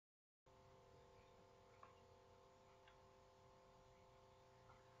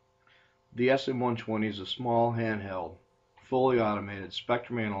The SM120 is a small handheld, fully automated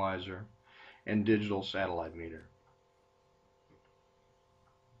spectrum analyzer and digital satellite meter.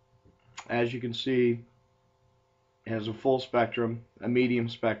 As you can see, it has a full spectrum, a medium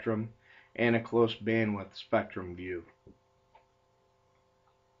spectrum, and a close bandwidth spectrum view.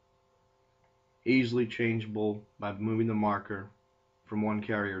 Easily changeable by moving the marker from one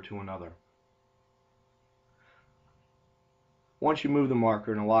carrier to another. Once you move the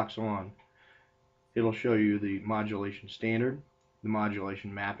marker and it locks on, it'll show you the modulation standard, the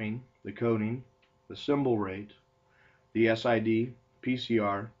modulation mapping, the coding, the symbol rate, the SID,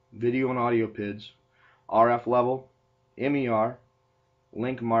 PCR, video and audio PIDs, RF level, MER,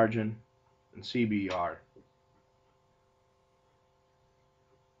 link margin, and CBR.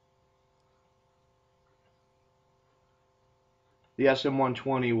 The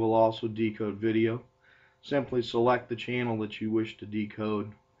SM120 will also decode video. Simply select the channel that you wish to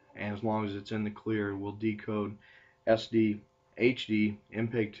decode, and as long as it's in the clear, it will decode SD, HD,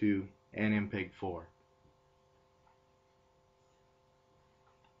 MPEG 2, and MPEG 4.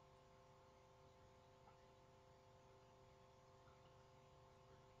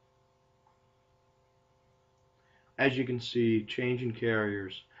 As you can see, changing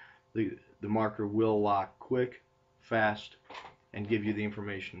carriers, the marker will lock quick, fast, and give you the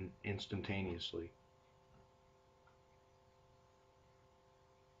information instantaneously.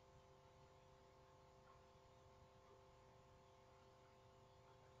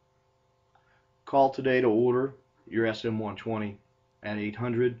 Call today to order your SM120 at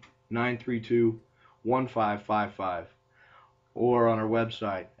 800-932-1555 or on our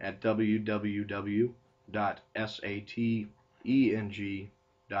website at www.sateng.com.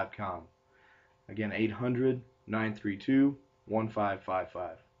 Again, 800-932-1555.